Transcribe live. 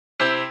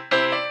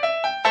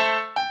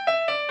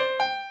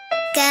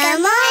Good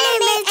morning,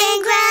 Miss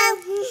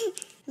Ingram.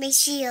 Make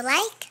sure you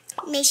like,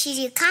 make sure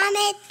you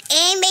comment,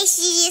 and make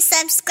sure you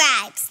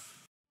subscribe.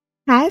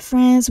 Hi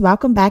friends,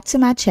 welcome back to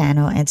my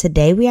channel, and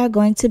today we are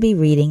going to be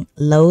reading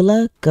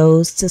Lola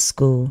Goes to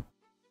School.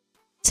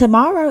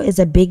 Tomorrow is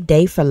a big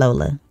day for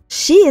Lola.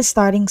 She is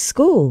starting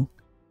school.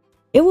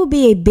 It will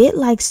be a bit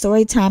like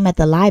story time at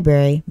the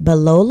library, but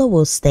Lola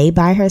will stay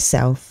by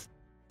herself.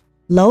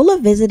 Lola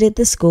visited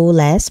the school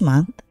last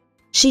month.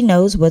 She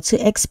knows what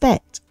to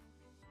expect.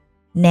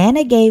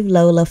 Nana gave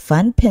Lola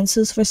fun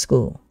pencils for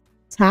school.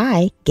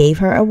 Ty gave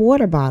her a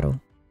water bottle.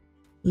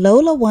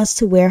 Lola wants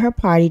to wear her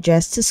party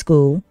dress to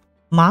school.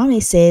 Mommy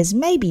says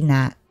maybe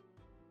not.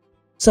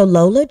 So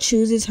Lola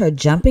chooses her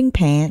jumping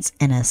pants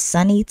and a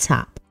sunny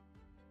top.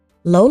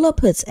 Lola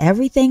puts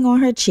everything on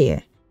her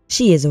chair.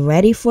 She is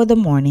ready for the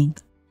morning.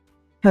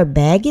 Her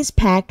bag is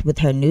packed with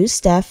her new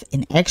stuff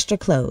and extra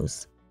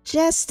clothes,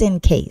 just in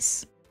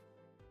case.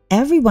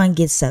 Everyone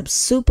gets up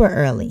super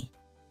early.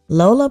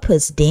 Lola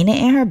puts Dina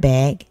in her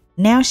bag.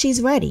 Now she's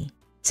ready.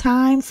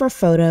 Time for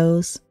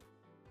photos.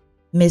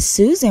 Miss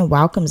Susan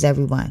welcomes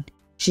everyone.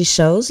 She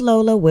shows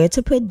Lola where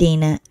to put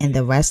Dina and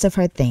the rest of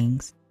her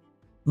things.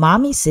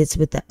 Mommy sits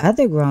with the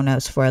other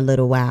grown-ups for a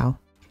little while.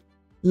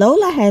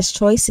 Lola has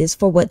choices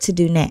for what to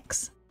do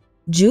next.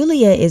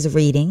 Julia is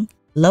reading.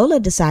 Lola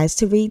decides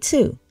to read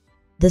too.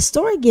 The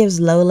story gives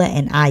Lola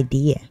an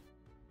idea.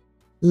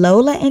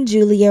 Lola and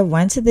Julia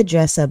run to the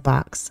dress-up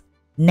box.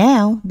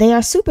 Now they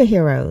are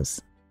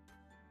superheroes.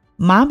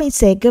 Mommy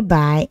said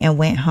goodbye and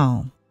went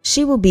home.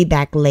 She will be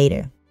back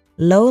later.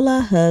 Lola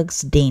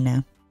hugs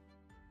Dina.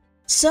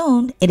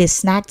 Soon it is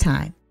snack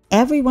time.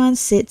 Everyone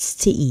sits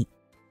to eat.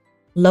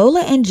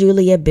 Lola and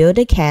Julia build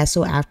a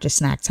castle after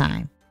snack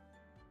time.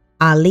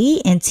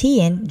 Ali and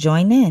Tian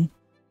join in.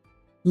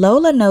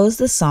 Lola knows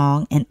the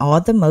song and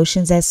all the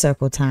motions at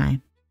circle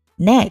time.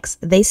 Next,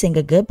 they sing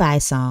a goodbye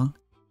song.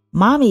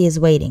 Mommy is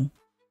waiting.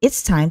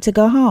 It's time to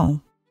go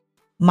home.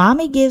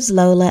 Mommy gives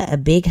Lola a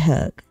big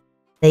hug.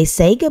 They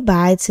say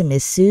goodbye to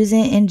Miss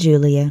Susan and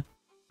Julia.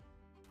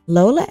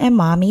 Lola and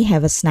Mommy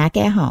have a snack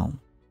at home.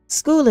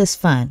 School is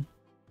fun,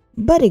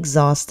 but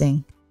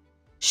exhausting.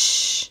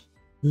 Shh,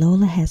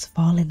 Lola has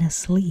fallen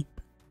asleep.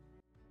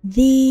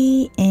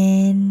 The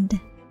end.